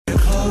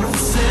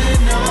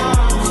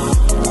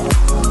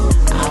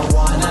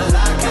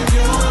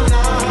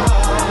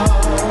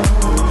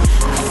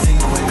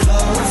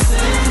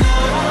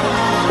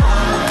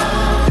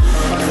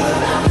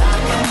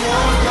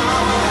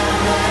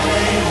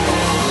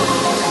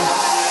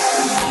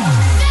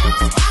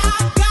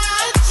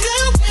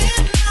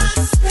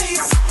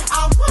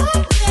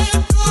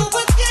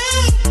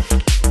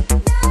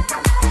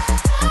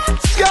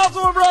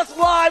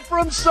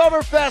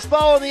Summerfest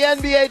following the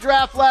NBA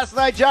draft last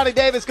night. Johnny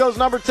Davis goes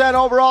number 10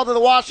 overall to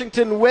the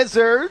Washington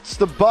Wizards.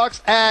 The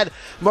Bucks add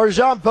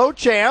Marjan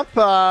Beauchamp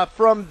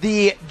from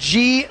the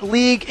G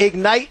League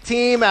Ignite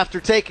team after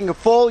taking a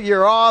full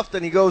year off.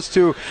 Then he goes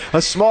to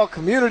a small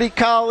community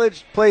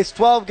college, plays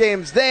 12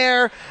 games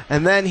there,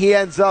 and then he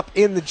ends up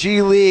in the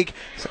G League.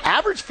 He's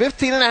averaged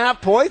 15.5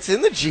 points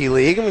in the G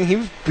League. I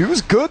mean, he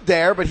was good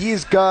there, but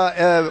he's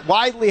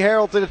widely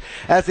heralded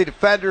as a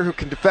defender who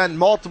can defend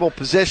multiple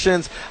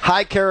positions,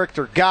 high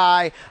character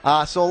guy.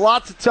 So a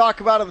lot to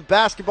talk about in the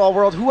basketball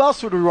world. Who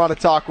else would we want to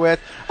talk with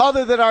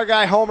other than our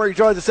guy Homer? He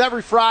joins us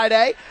every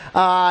Friday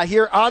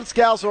here on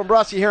Scalzo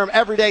Brust. You hear him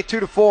every day,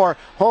 2 to 4.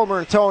 Homer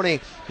and Tony,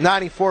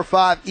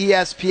 94.5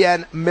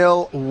 ESPN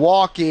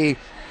Milwaukee.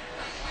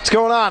 What's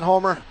going on,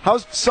 Homer?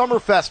 How's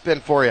Summerfest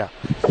been for you?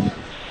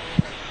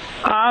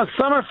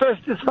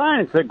 Summerfest is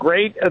fine. It's a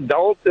great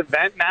adult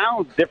event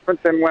now,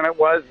 different than when it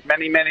was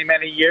many, many,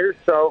 many years.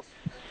 So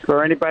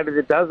for anybody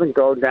that doesn't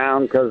go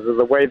down because of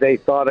the way they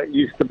thought it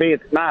used to be,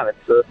 it's not.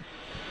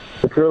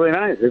 It's really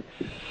nice. It's,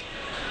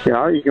 you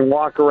know, you can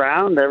walk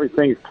around,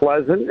 everything's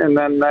pleasant, and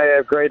then they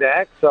have great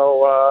acts.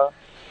 So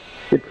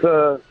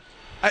it's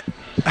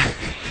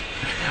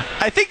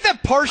I think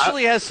that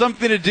partially has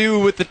something to do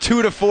with the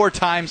 2 to 4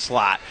 time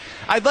slot.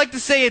 I'd like to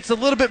say it's a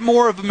little bit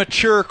more of a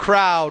mature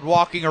crowd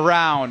walking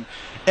around,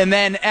 and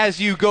then as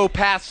you go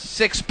past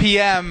 6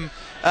 p.m.,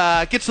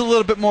 it gets a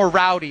little bit more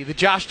rowdy. The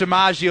Josh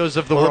DiMaggios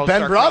of the world Ben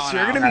start Brust,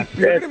 calling you're out.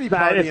 going to be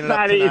partying it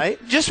up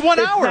tonight. Just 1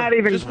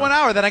 hour. Just 1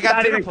 hour. Then I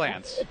got dinner even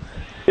plans.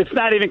 It's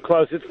not even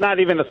close. It's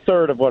not even a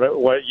third of what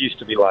it used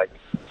to be like.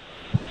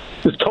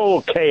 It's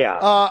total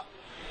chaos.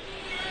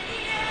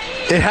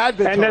 It had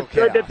been and total that's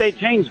good chaos. that they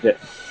changed it.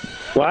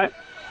 What?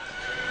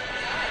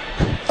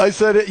 I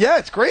said,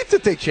 it's great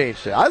that they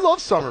changed it. I love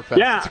Summerfest.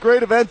 Yeah. It's a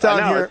great event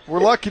down here. We're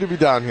lucky to be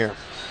down here.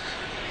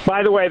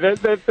 By the way, the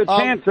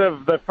chance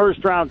of the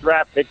first-round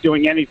draft pick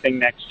doing anything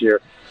next year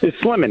is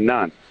slim and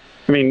none.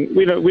 I mean,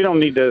 we don't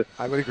need to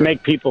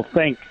make people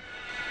think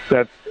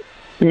that.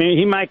 I mean,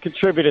 he might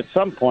contribute at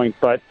some point,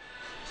 but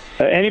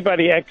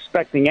anybody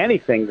expecting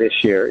anything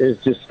this year is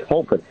just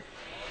hoping.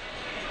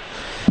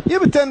 Yeah,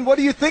 but then what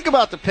do you think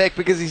about the pick?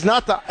 Because he's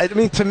not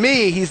to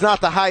me, he's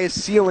not the highest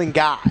ceiling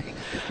guy.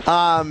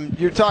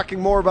 You're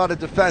talking more about a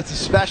defensive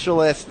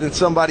specialist than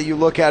somebody you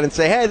look at and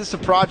say, hey, this is a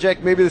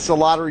project, maybe this is a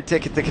lottery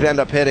ticket that could end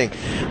up hitting,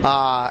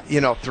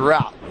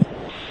 throughout.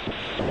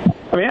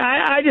 I mean,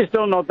 I just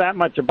don't know that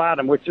much about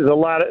him, which is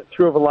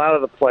true of a lot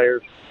of the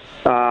players.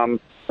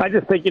 I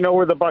just think you know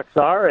where the Bucks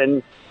are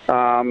and,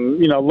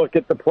 look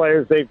at the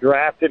players they've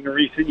drafted in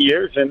recent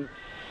years. And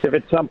if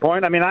at some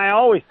point, I mean, I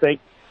always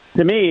think,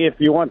 to me, if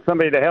you want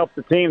somebody to help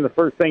the team, the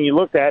first thing you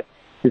look at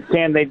is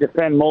can they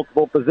defend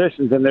multiple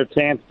positions and their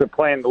chance to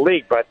play in the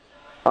league. But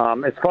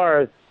as far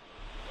as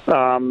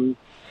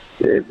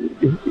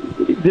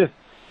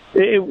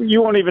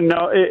you won't even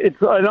know.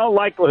 It's in all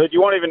likelihood you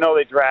won't even know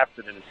they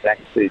drafted in the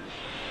second season.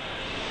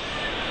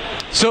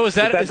 So is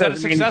that a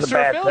success or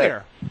a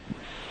failure?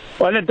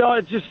 Well,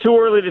 it's just too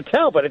early to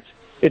tell. But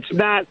it's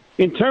not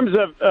in terms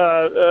of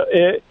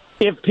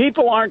if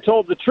people aren't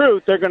told the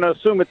truth, they're going to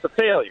assume it's a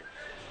failure.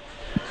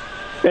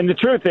 And the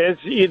truth is,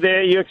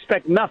 you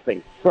expect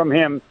nothing from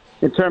him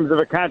in terms of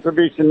a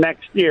contribution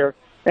next year.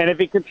 And if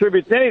he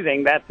contributes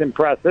anything, that's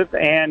impressive.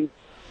 And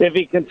if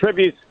he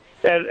contributes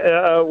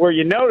where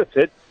you notice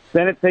it,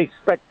 then it's a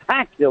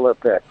spectacular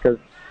pick. Because,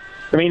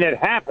 I mean, it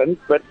happens,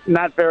 but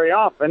not very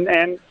often.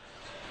 And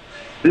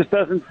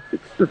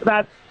it's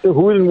not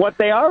who and what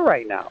they are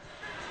right now.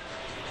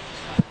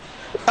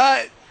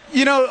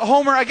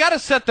 Homer, I got to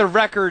set the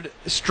record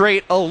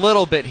straight a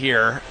little bit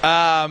here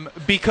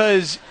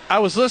because I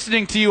was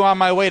listening to you on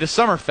my way to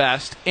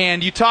Summerfest,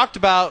 and you talked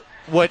about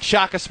what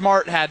Shaka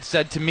Smart had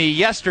said to me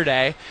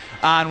yesterday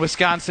on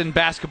Wisconsin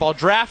basketball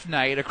draft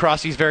night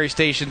across these various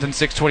stations in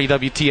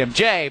 620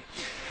 WTMJ,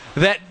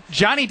 that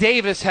Johnny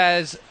Davis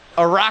has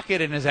a rocket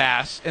in his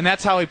ass, and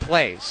that's how he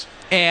plays.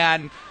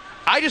 And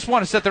I just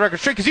want to set the record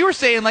straight because you were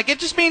saying, it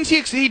just means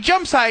he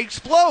jumps high,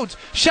 explodes.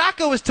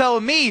 Shaka was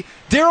telling me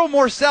Daryl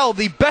Morcell,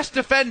 the best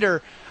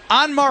defender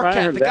on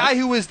Marquette, the guy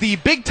who was the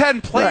Big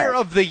Ten Player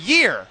of the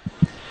Year,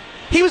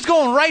 he was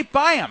going right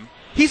by him.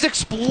 He's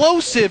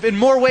explosive in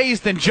more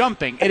ways than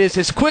jumping. It is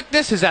his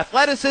quickness, his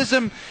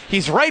athleticism.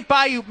 He's right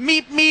by you,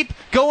 meep,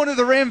 going to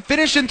the rim,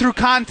 finishing through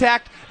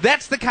contact.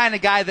 That's the kind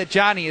of guy that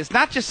Johnny is,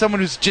 not just someone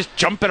who's just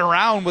jumping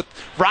around with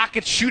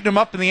rockets shooting him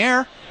up in the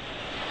air.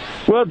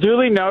 Well,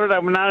 duly noted.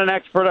 I'm not an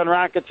expert on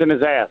rockets in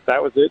his ass.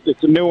 That was it.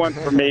 It's a new one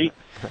for me.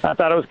 I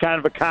thought it was kind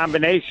of a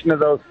combination of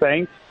those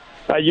things.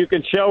 You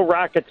can show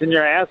rockets in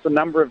your ass a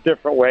number of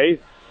different ways.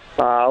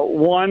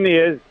 One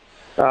is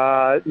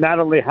not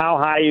only how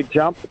high you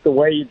jump, but the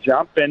way you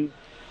jump, and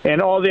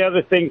all the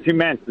other things you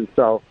mentioned.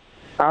 So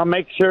I'll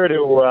make sure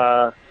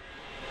to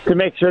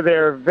make sure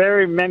there are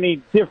very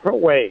many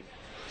different ways.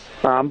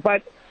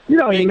 But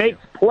he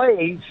makes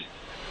plays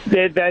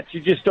that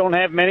you just don't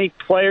have many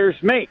players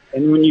make,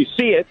 and when you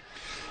see it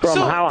from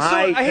how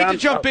high, I hate to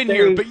jump in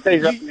here, but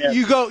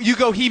you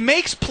go. He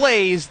makes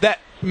plays that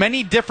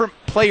many different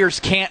players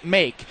can't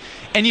make.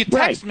 And you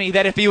text me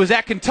that if he was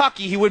at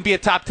Kentucky, he would be a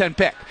top 10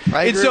 pick.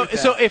 I agree with that.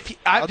 So if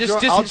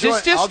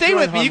just stay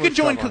with me, you can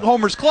join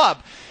Homer's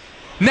club.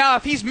 Now,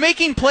 if he's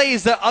making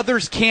plays that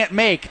others can't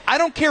make, I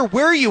don't care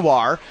where you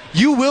are,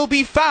 you will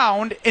be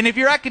found. And if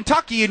you're at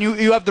Kentucky and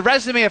you have the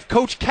resume of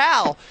Coach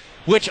Cal,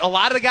 which a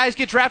lot of the guys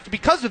get drafted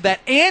because of that,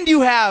 and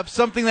you have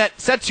something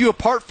that sets you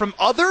apart from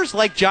others,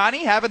 like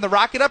Johnny having the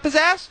rocket up his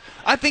ass,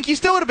 I think he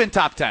still would have been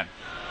top 10.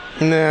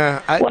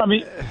 Nah,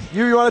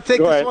 you want to take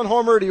this one,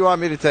 Homer, or do you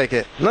want me to take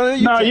it? No,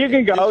 you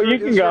can go. You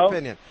can go.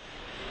 Opinion.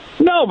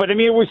 No, but I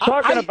mean, we're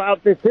talking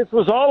about this. This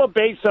was all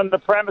based on the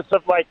premise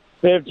of, like,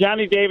 if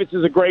Johnny Davis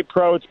is a great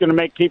pro, it's going to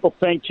make people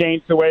think,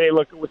 change the way they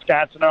look at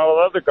Wisconsin and all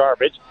the other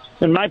garbage.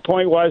 And my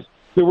point was,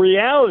 the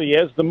reality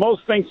is, the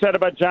most thing said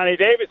about Johnny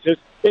Davis is,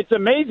 it's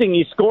amazing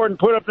he scored and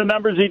put up the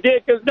numbers he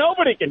did, because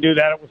nobody can do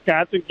that at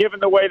Wisconsin, given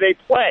the way they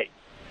play.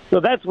 So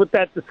that's what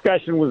that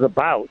discussion was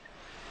about.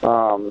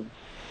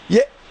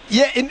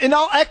 Yeah, and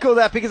I'll echo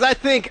that, because I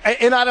think,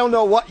 and I don't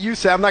know what you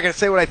said, I'm not going to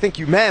say what I think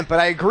you meant, but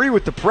I agree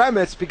with the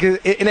premise, because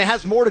and it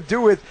has more to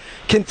do with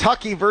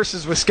Kentucky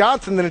versus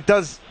Wisconsin than it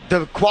does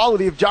the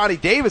quality of Johnny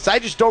Davis. I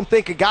just don't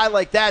think a guy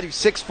like that who's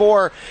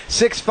 6'4",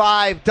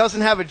 6'5",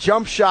 doesn't have a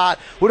jump shot,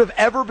 would have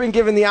ever been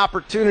given the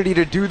opportunity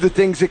to do the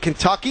things at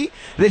Kentucky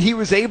that he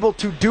was able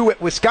to do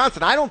at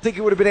Wisconsin. I don't think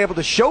he would have been able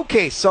to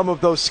showcase some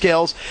of those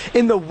skills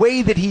in the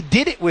way that he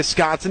did at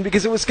Wisconsin,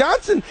 because at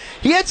Wisconsin,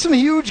 he had some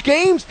huge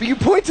games, but you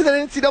point to that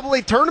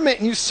NCAA tournament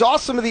and you saw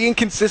some of the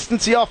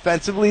inconsistency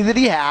offensively that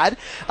he had.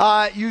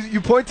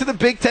 You point to the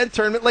Big Ten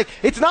tournament. Like,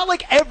 it's not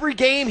like every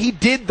game he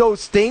did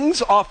those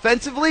things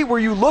offensively where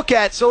you look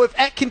at. So if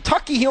at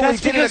Kentucky he only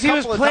did it a couple of times. That's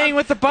because he was playing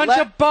with a bunch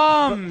of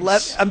bums.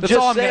 That's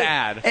all I'm going to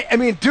add. I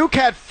mean, Duke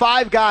had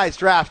 5 guys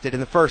drafted in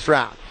the first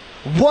round.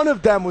 One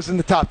of them was in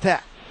the top 10.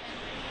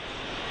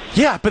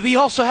 Yeah, but he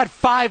also had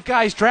 5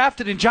 guys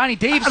drafted, and Johnny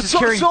Davis is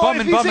carrying bum.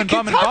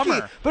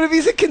 But if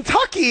he's at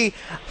Kentucky,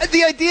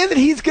 the idea that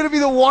he's going to be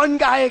the one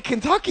guy at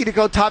Kentucky to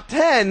go top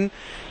 10,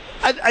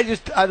 I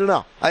don't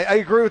know. I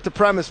agree with the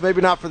premise, maybe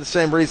not for the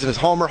same reason as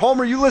Homer.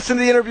 Homer, you listened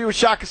to the interview with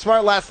Shaka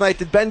Smart last night.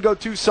 Did Ben go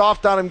too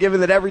soft on him,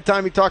 given that every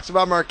time he talks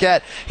about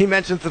Marquette, he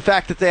mentions the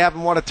fact that they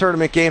haven't won a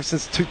tournament game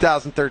since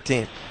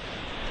 2013?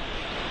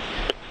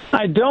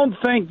 I don't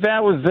think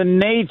that was the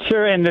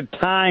nature and the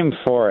time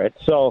for it.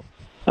 So,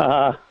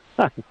 I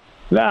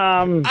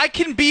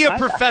can be a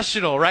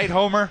professional, right,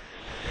 Homer?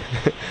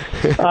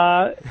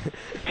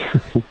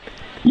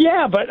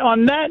 Yeah, but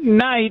on that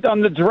night,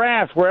 on the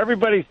draft, where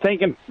everybody's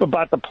thinking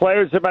about the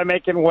players that by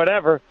making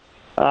whatever,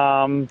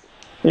 I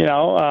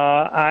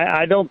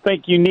don't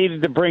think you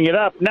needed to bring it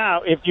up.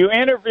 Now, if you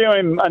interview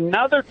him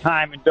another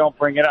time and don't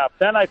bring it up,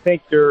 then I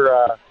think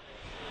you're.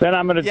 Then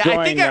I'm going to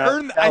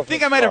join. I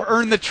think I might have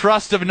earned the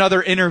trust of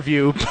another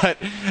interview, but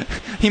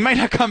he might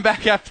not come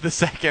back after the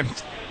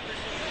second.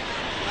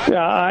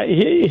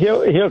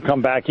 He'll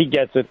come back. He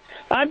gets it.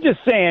 I'm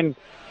just saying,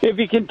 if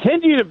you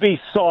continue to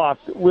be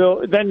soft,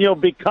 then you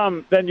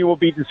will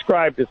be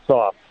described as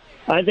soft.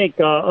 I think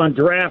on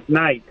draft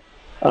night,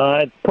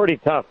 it's pretty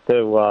tough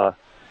to.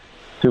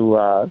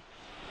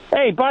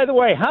 Hey, by the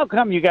way, how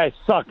come you guys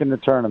suck in the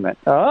tournament?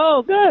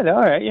 Oh, good.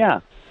 All right, yeah.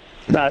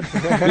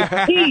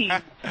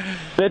 The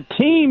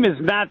team is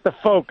not the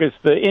focus.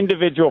 The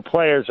individual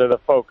players are the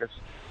focus.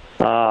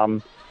 I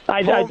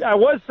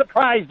was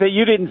surprised that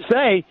you didn't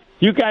say.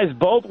 You guys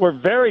both were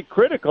very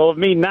critical of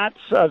me not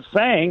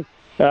saying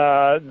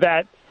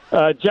that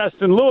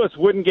Justin Lewis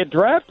wouldn't get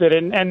drafted.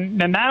 And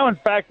now, in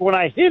fact, when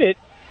I hit it,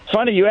 it's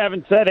funny you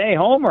haven't said, hey,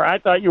 Homer, I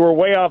thought you were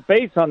way off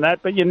base on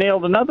that, but you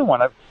nailed another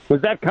one.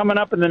 Was that coming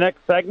up in the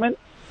next segment?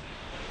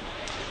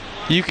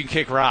 You can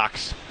kick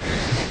rocks.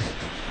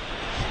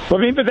 I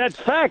mean, but that's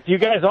fact. You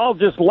guys all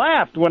just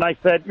laughed when I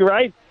said,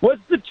 right?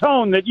 What's the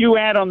tone that you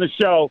had on the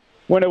show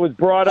when it was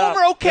brought up?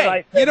 Homer,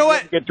 okay. You know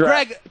what,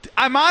 Greg?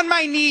 I'm on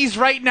my knees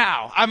right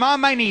now. I'm on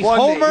my knees.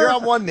 Homer, you're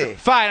on one knee.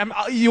 Fine.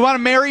 You want to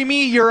marry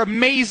me? You're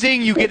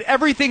amazing. You get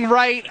everything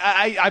right.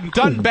 I'm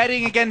done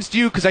betting against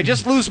you because I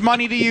just lose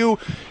money to you.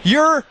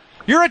 You're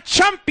a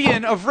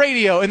champion of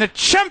radio and a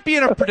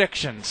champion of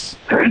predictions.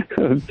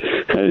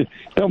 I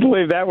don't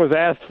believe that was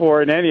asked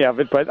for in any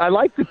of it, but I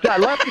love the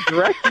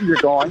direction you're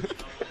going.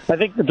 I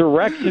think the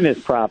direction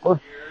is proper.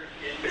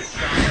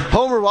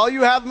 Homer, while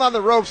you have him on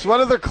the ropes, what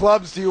other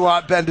clubs do you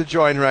want Ben to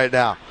join right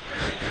now?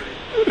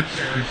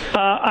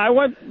 I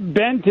want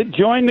Ben to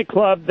join the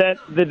club that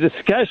the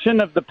discussion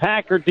of the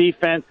Packer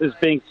defense as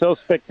being so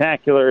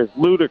spectacular is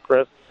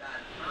ludicrous.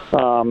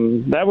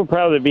 That would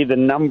probably be the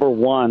number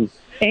one.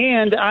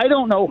 And I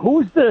don't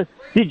know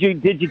did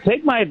you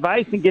take my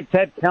advice and get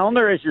Ted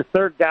Kellner as your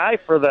third guy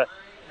for the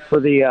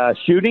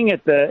shooting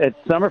at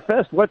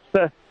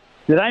Summerfest?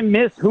 Did I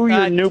miss who's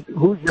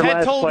your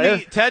last player?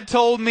 Ted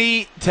told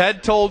me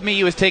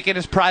he was taking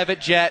his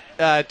private jet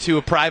to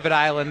a private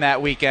island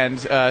that weekend,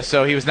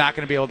 so he was not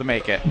going to be able to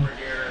make it.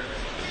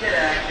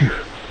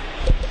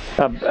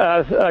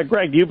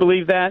 Greg, do you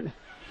believe that?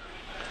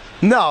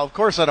 No, of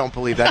course I don't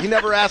believe that. He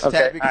never asked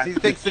Ted because he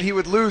thinks that he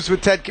would lose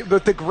with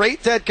the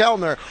great Ted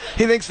Kellner.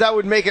 He thinks that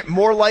would make it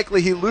more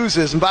likely he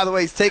loses. And by the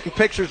way, he's taking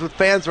pictures with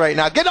fans right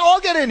now. Get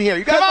in here.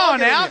 You guys come on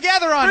now,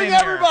 gather on Bring in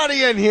here. Bring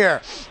everybody in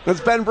here.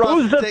 That's Ben Brust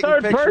Who's the taking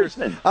third pictures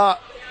person?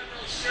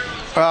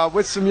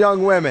 with some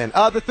young women.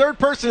 The third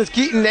person is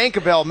Keaton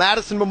Nankivell,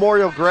 Madison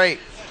Memorial great.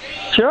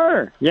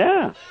 Sure,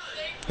 yeah.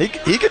 He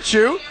could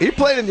shoot. He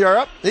played in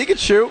Europe. He could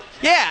shoot.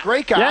 Yeah.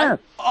 Great guy. Yeah.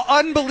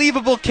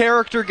 Unbelievable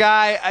character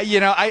guy.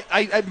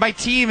 I my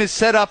team is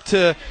set up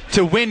to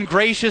win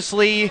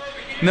graciously.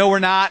 No, we're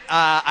not.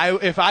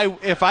 If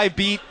I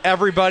beat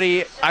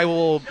everybody, I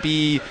will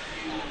be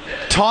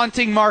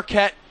taunting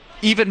Marquette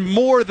even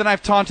more than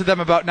I've taunted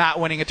them about not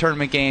winning a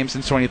tournament game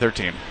since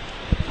 2013.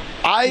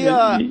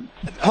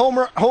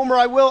 Homer,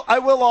 I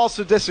will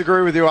also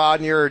disagree with you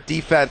on your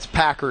defense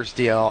Packers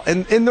deal.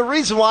 And the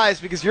reason why is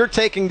because you're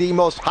taking the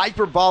most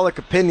hyperbolic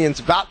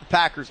opinions about the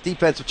Packers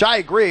defense, which I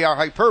agree are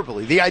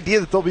hyperbole. The idea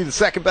that they'll be the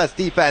second best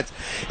defense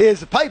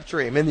is a pipe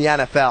dream in the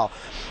NFL.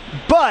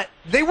 But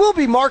they will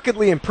be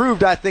markedly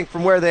improved, I think,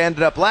 from where they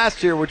ended up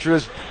last year, which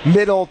was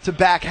middle to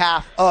back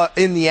half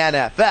in the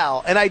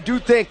NFL. And I do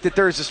think that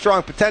there's a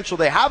strong potential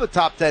they have a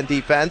top 10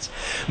 defense,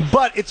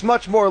 but it's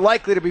much more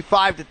likely to be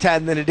 5 to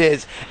 10 than it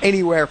is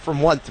anywhere from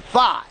 1 to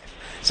 5.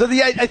 So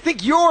I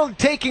think you're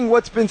taking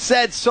what's been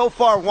said so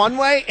far one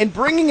way and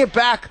bringing it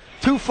back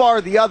too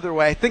far the other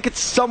way. I think it's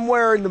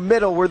somewhere in the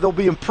middle where they'll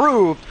be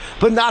improved,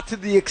 but not to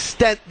the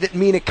extent that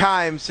Mina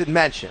Kimes had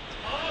mentioned.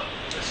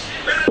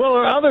 Well,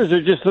 or others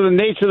are just the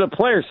nature of the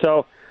player.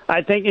 So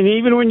I think, and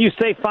even when you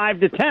say 5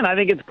 to 10, I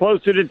think it's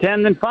closer to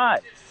 10 than 5.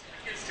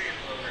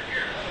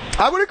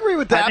 I would agree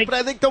with that, but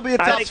I think they'll be a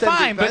top 10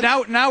 fine, defense.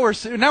 But now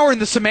we're in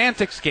the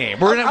semantics game.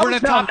 We're in a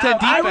top 10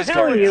 defense. I'm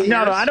telling you,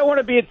 no, I don't want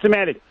to be at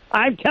semantics.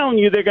 I'm telling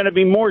you they're going to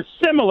be more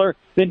similar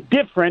than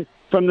different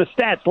from the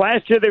stats.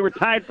 Last year they were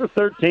tied for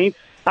 13th.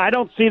 I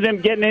don't see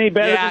them getting any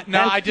better. Yeah,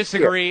 no, I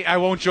disagree. I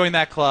won't join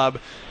that club.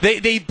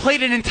 They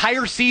played an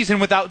entire season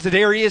without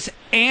Zadarius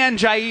and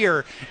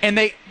Jair, and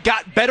they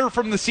got better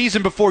from the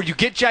season before. You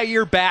get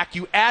Jair back.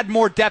 You add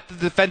more depth to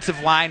the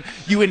defensive line.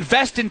 You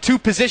invest in 2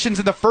 positions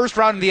in the first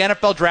round of the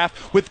NFL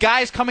draft with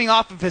guys coming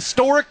off of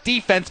historic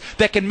defense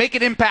that can make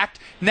an impact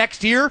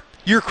next year.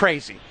 You're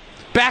crazy.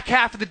 Back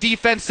half of the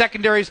defense,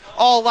 secondaries,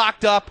 all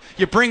locked up.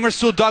 You bring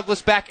Rasul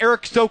Douglas back.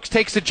 Eric Stokes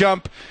takes a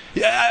jump.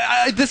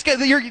 This guy,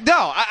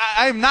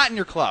 I'm not in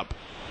your club.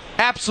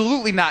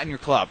 Absolutely not in your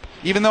club.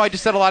 Even though I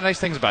just said a lot of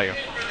nice things about you.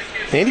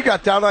 And you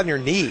got down on your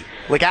knee.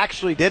 Like,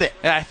 actually did it.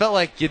 Yeah, I felt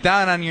like you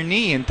down on your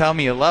knee and tell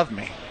me you love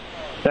me.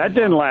 That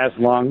didn't last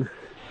long.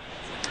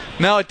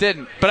 No, it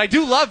didn't. But I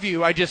do love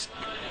you. I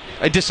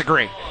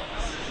disagree.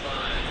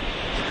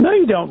 No,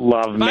 you don't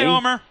love me. Bye,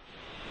 Homer.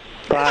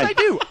 Bye.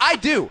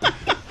 Yes,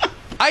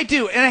 I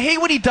do, and I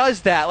hate when he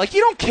does that. Like,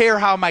 you don't care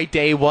how my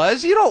day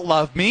was. You don't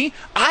love me.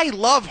 I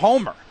love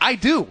Homer. I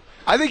do.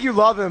 I think you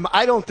love him.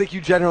 I don't think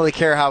you generally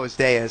care how his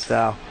day is,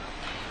 though.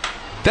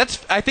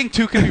 I think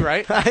 2 can be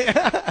right.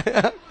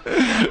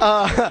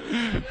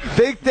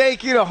 Big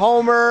thank you to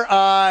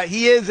Homer.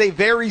 He is a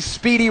very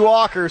speedy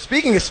walker.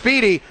 Speaking of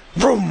speedy,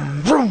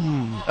 vroom,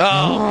 vroom.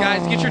 Oh,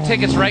 guys, get your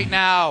tickets right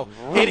now.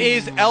 It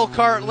is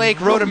Elkhart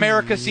Lake Road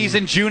America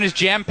season. June is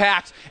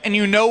jam-packed, and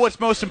you know what's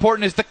most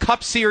important is the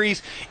Cup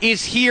Series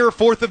is here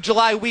 4th of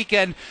July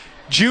weekend.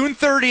 June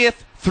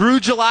 30th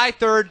through July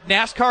 3rd,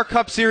 NASCAR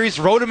Cup Series,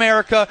 Road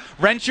America.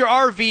 Rent your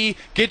RV,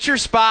 get your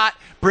spot.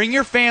 Bring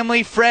your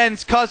family,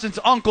 friends, cousins,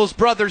 uncles,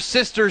 brothers,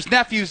 sisters,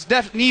 nephews,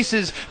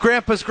 nieces,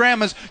 grandpas,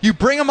 grandmas. You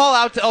bring them all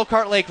out to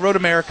Elkhart Lake, Road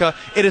America.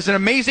 It is an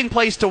amazing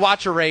place to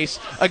watch a race.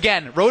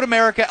 Again, Road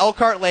America,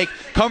 Elkhart Lake.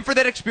 Come for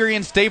that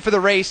experience. Stay for the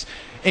race.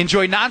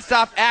 Enjoy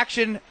nonstop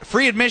action.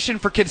 Free admission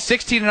for kids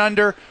 16 and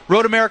under.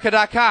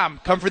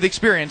 RoadAmerica.com. Come for the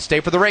experience.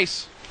 Stay for the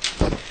race.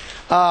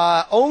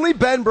 Only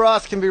Ben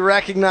Brust can be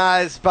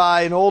recognized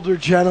by an older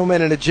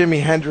gentleman in a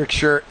Jimi Hendrix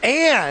shirt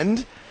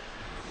and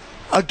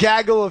a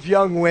gaggle of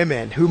young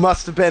women who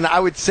must have been, I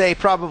would say,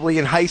 probably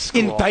in high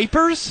school. In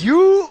diapers?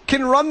 You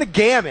can run the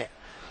gamut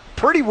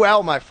pretty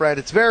well, my friend.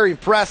 It's very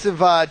impressive.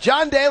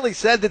 John Daly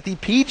said that the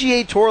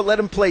PGA Tour let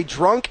him play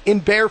drunk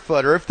and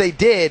barefoot, or if they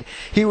did,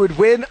 he would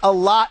win a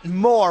lot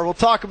more. We'll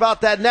talk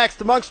about that next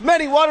amongst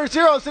many Water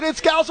Zeros, and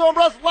it's Scalzo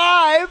Brust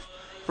live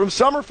from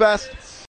Summerfest.